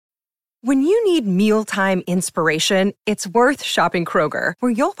When you need mealtime inspiration, it's worth shopping Kroger,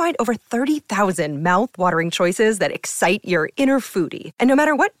 where you'll find over 30,000 mouth-watering choices that excite your inner foodie. And no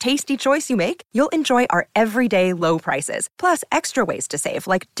matter what tasty choice you make, you'll enjoy our everyday low prices, plus extra ways to save,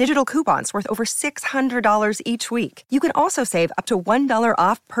 like digital coupons worth over $600 each week. You can also save up to $1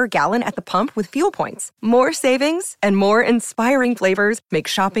 off per gallon at the pump with fuel points. More savings and more inspiring flavors make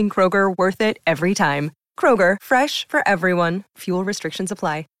shopping Kroger worth it every time. Kroger, fresh for everyone. Fuel restrictions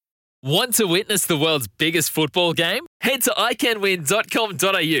apply. Want to witness the world's biggest football game? Head to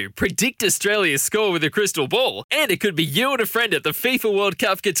iCanWin.com.au, predict Australia's score with a crystal ball, and it could be you and a friend at the FIFA World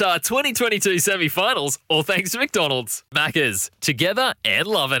Cup Qatar 2022 semi-finals, all thanks to McDonald's. Maccas, together and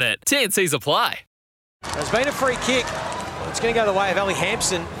loving it. TNCs apply. There's been a free kick. It's going to go the way of Ellie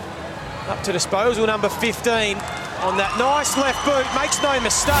Hampson. Up to disposal, number 15, on that nice left boot. Makes no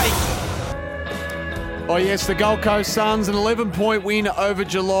mistake. Oh yes, the Gold Coast Suns, an 11-point win over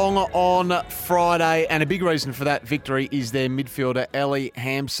Geelong on Friday, and a big reason for that victory is their midfielder Ellie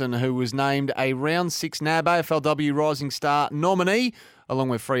Hampson, who was named a Round 6 NAB AFLW Rising Star nominee, along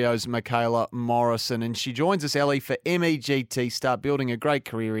with Freo's Michaela Morrison. And she joins us, Ellie, for MEGT. Start building a great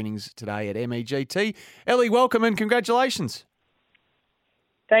career innings today at MEGT. Ellie, welcome and congratulations.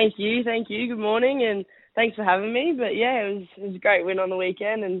 Thank you. Good morning, and thanks for having me. But yeah, it was a great win on the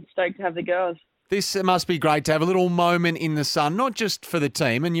weekend, and stoked to have the girls. This must be great to have a little moment in the sun, not just for the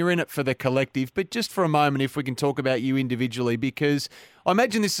team, and you're in it for the collective, but just for a moment, if we can talk about you individually, because I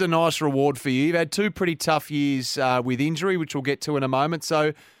imagine this is a nice reward for you. You've had 2 pretty tough years with injury, which we'll get to in a moment,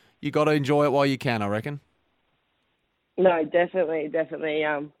 so you got to enjoy it while you can, I reckon. No, definitely.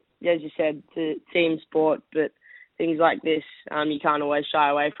 As you said, it's a team sport, but things like this you can't always shy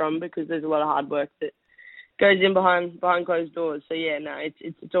away from, because there's a lot of hard work that goes in behind closed doors. So yeah, no,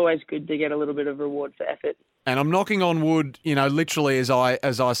 it's always good to get a little bit of reward for effort. And I'm knocking on wood, literally as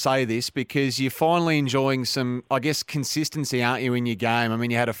I say this, because you're finally enjoying some, I guess, consistency, aren't you, in your game? I mean,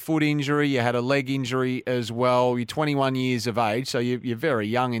 you had a foot injury, you had a leg injury as well. You're 21 years of age, so you're very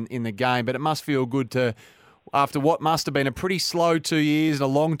young in the game, but it must feel good to, after what must have been a pretty slow 2 years and a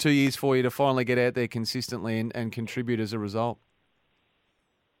long 2 years for you, to finally get out there consistently and contribute as a result.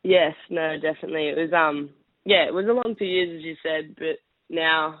 Yes, no, definitely. It was it was a long 2 years, as you said, but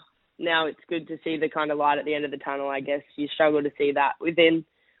now it's good to see the kind of light at the end of the tunnel, I guess. You struggle to see that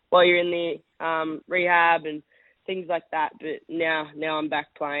while you're in the rehab and things like that, but now I'm back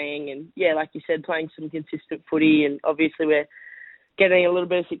playing, and yeah, like you said, playing some consistent footy, and obviously we're getting a little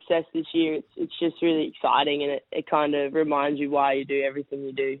bit of success this year. It's just really exciting, and it kind of reminds you why you do everything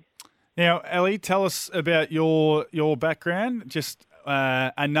you do. Now, Ellie, tell us about your background, just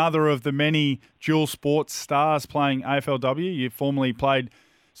another of the many dual sports stars playing AFLW. You formerly played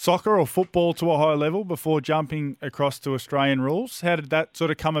soccer or football to a high level before jumping across to Australian rules. How did that sort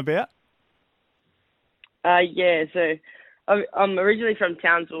of come about? So I'm originally from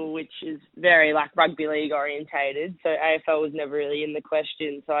Townsville, which is very rugby league orientated. So AFL was never really in the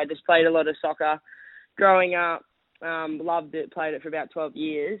question. So I just played a lot of soccer growing up. Loved it, played it for about 12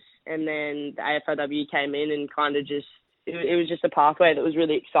 years. And then the AFLW came in and kind of just, it was just a pathway that was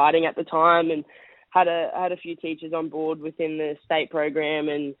really exciting at the time, and had a few teachers on board within the state program,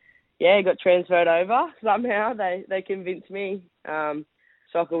 and got transferred over somehow. They convinced me.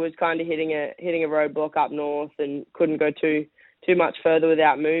 Soccer was kind of hitting a roadblock up north, and couldn't go too much further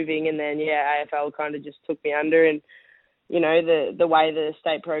without moving. And then AFL kind of just took me under, and the way the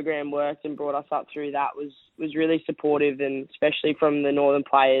state program worked and brought us up through that was really supportive, and especially from the northern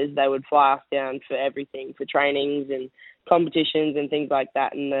players, they would fly us down for everything, for trainings and competitions and things like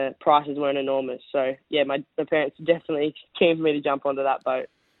that, and the prices weren't enormous. So my parents definitely keen for me to jump onto that boat.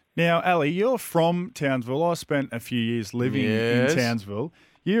 Now, Ellie, you're from Townsville. I spent a few years living in Townsville.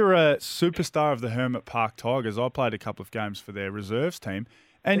 You're a superstar of the Hermit Park Tigers. I played a couple of games for their reserves team,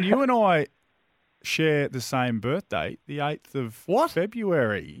 and you and I share the same birthday, the 8th of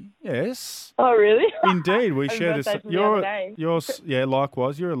February. Yes. Oh, really? Indeed, we share the same. Yours,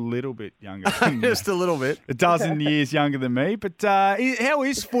 likewise. You're a little bit younger than me. Just a little bit. A dozen years younger than me. But how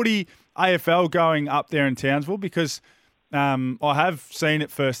is footy AFL going up there in Townsville? Because I have seen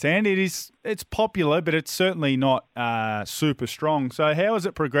it firsthand. It's popular, but it's certainly not super strong. So how has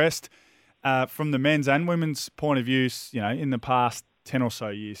it progressed from the men's and women's point of view, in the past 10 or so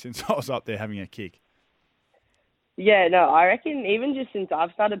years since I was up there having a kick? Yeah, no, I reckon even just since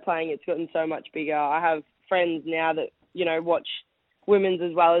I've started playing, it's gotten so much bigger. I have friends now that, watch women's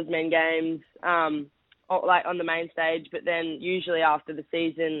as well as men games, on the main stage, but then usually after the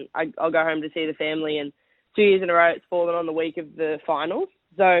season, I'll go home to see the family, and 2 years in a row, it's fallen on the week of the finals.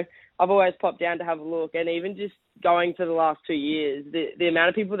 So I've always popped down to have a look. And even just going for the last 2 years, the amount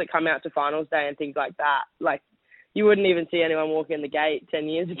of people that come out to finals day and things like that, like you wouldn't even see anyone walking in the gate 10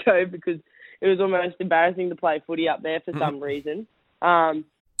 years ago because it was almost embarrassing to play footy up there for some reason.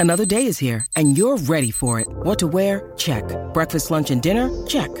 Another day is here, and you're ready for it. What to wear? Check. Breakfast, lunch, and dinner?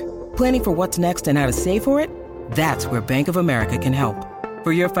 Check. Planning for what's next and how to save for it? That's where Bank of America can help.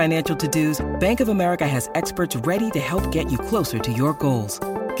 For your financial to-dos, Bank of America has experts ready to help get you closer to your goals.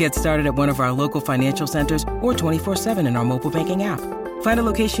 Get started at one of our local financial centers or 24/7 in our mobile banking app. Find a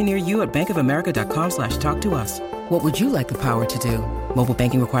location near you at bankofamerica.com/talktous. What would you like the power to do? Mobile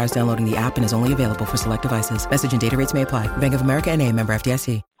banking requires downloading the app and is only available for select devices. Message and data rates may apply. Bank of America N.A., member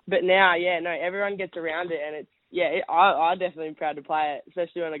FDIC. But now, everyone gets around it, and I definitely am proud to play it,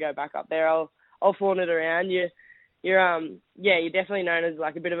 especially when I go back up there. I'll flaunt it around. You're definitely known as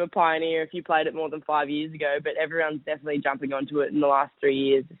like a bit of a pioneer if you played it more than 5 years ago, but everyone's definitely jumping onto it in the last 3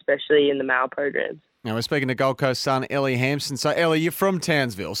 years, especially in the male programs. Now, we're speaking to Gold Coast son Ellie Hampson. So, Ellie, you're from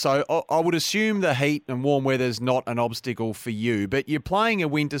Townsville, so I would assume the heat and warm weather's not an obstacle for you, but you're playing a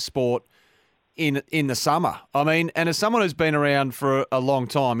winter sport in the summer. I mean, and as someone who's been around for a long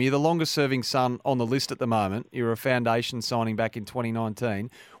time, you're the longest-serving son on the list at the moment. You're a foundation signing back in 2019.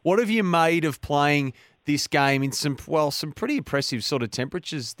 What have you made of playing this game in some pretty impressive sort of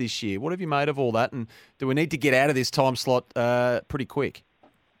temperatures this year? What have you made of all that, and do we need to get out of this time slot pretty quick?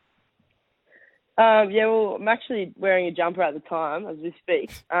 I'm actually wearing a jumper at the time as we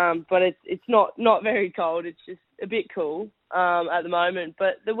speak, but it's not very cold. It's just a bit cool at the moment.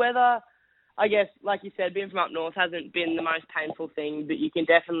 But the weather, I guess, like you said, being from up north hasn't been the most painful thing, but you can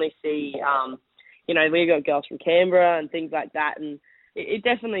definitely see, we've got girls from Canberra and things like that, and it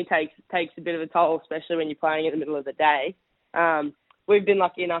definitely takes a bit of a toll, especially when you're playing in the middle of the day. We've been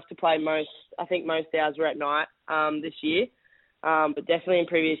lucky enough to play most hours were at night this year. But definitely in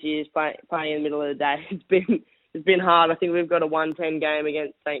previous years, playing in the middle of the day, it's been hard. I think we've got a 1:10 game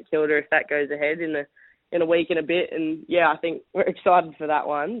against St Kilda if that goes ahead in a week and a bit. And I think we're excited for that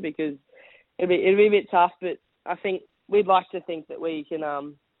one because it'll be a bit tough. But I think we'd like to think that we can,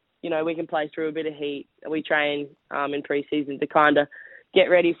 we can play through a bit of heat. We train in pre-season to kind of get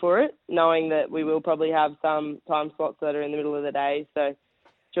ready for it, knowing that we will probably have some time slots that are in the middle of the day. So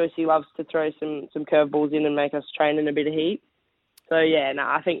Joycey loves to throw some curveballs in and make us train in a bit of heat. So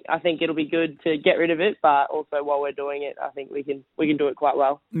I think it'll be good to get rid of it, but also while we're doing it, I think we can do it quite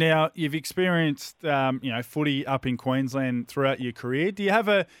well. Now you've experienced footy up in Queensland throughout your career.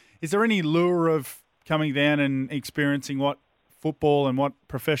 Is there any lure of coming down and experiencing what football and what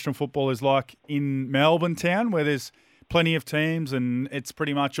professional football is like in Melbourne town, where there's plenty of teams and it's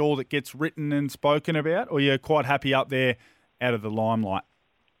pretty much all that gets written and spoken about, or you're quite happy up there out of the limelight?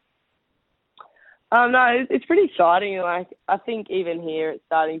 No, it's pretty exciting. Like, I think even here it's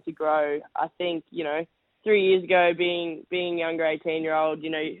starting to grow. I think, 3 years ago, being a younger 18-year-old,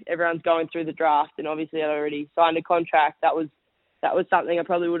 everyone's going through the draft, and obviously I'd already signed a contract. That was something I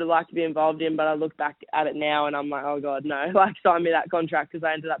probably would have liked to be involved in, but I look back at it now and I'm like, oh God, no, sign me that contract, because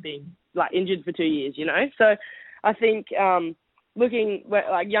I ended up being injured for 2 years, So I think looking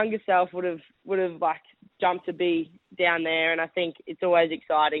younger self would have jumped to be down there, and I think it's always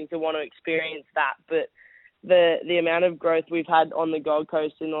exciting to want to experience that. But the amount of growth we've had on the Gold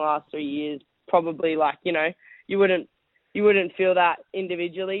Coast in the last 3 years, probably you wouldn't feel that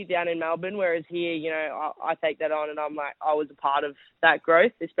individually down in Melbourne, whereas here, I take that on and I'm like, I was a part of that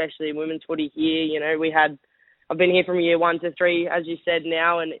growth, especially in women's footy here. I've been here from year 1 to 3, as you said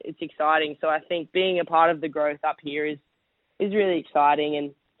now, and it's exciting. So I think being a part of the growth up here is really exciting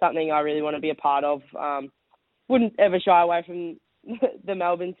and something I really want to be a part of. Wouldn't ever shy away from the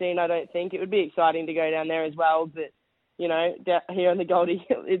Melbourne scene, I don't think. It would be exciting to go down there as well, but here on the Goldie,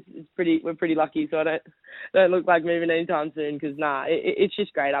 we're pretty lucky, so I don't look like moving anytime soon, because it's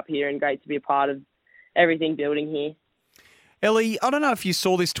just great up here and great to be a part of everything building here. Ellie, I don't know if you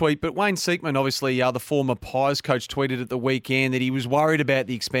saw this tweet, but Wayne Seekman, obviously the former Pies coach, tweeted at the weekend that he was worried about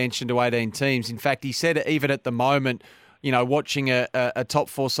the expansion to 18 teams. In fact, he said even at the moment, watching a top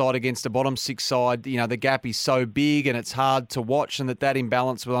 4 side against a bottom 6 side, the gap is so big and it's hard to watch, and that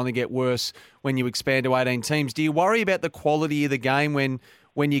imbalance will only get worse when you expand to 18 teams. Do you worry about the quality of the game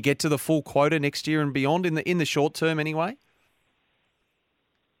when you get to the full quota next year and beyond, in the short term anyway?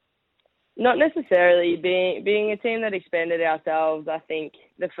 Not necessarily. Being a team that expanded ourselves, I think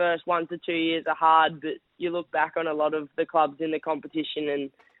the first 1 to 2 years are hard, but you look back on a lot of the clubs in the competition and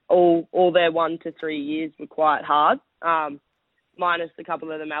all their 1 to 3 years were quite hard. Minus a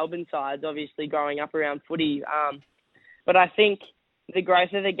couple of the Melbourne sides, obviously growing up around footy. But I think the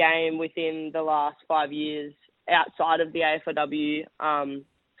growth of the game within the last 5 years outside of the AFLW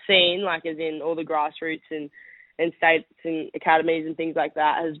scene, like as in all the grassroots and states and academies and things like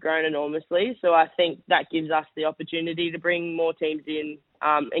that, has grown enormously. So I think that gives us the opportunity to bring more teams in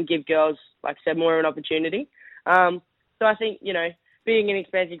and give girls, like I said, more of an opportunity. So I think, being an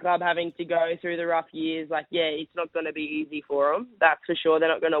expansion club, having to go through the rough years, it's not going to be easy for them. That's for sure. They're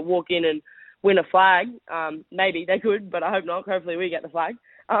not going to walk in and win a flag. Maybe they could, but I hope not. Hopefully we get the flag.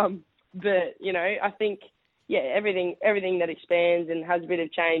 But, I think, everything that expands and has a bit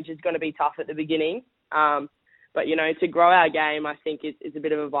of change is going to be tough at the beginning. But, to grow our game, I think is a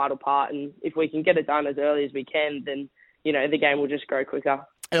bit of a vital part. And if we can get it done as early as we can, then, the game will just grow quicker.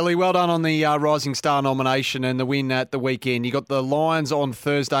 Ellie, well done on the Rising Star nomination and the win at the weekend. You got the Lions on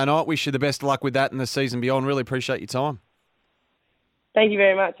Thursday night. Wish you the best of luck with that and the season beyond. Really appreciate your time. Thank you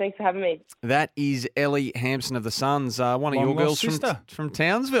very much. Thanks for having me. That is Ellie Hampson of the Suns, one of your girls from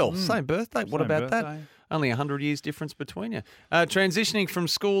Townsville. Same birthday. What about that? Only 100 years difference between you. Transitioning from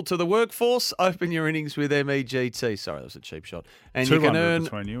school to the workforce, open your innings with MEGT. Sorry, that was a cheap shot. And you can earn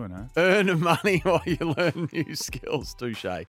between you and her. Earn money while you learn new skills. Touche.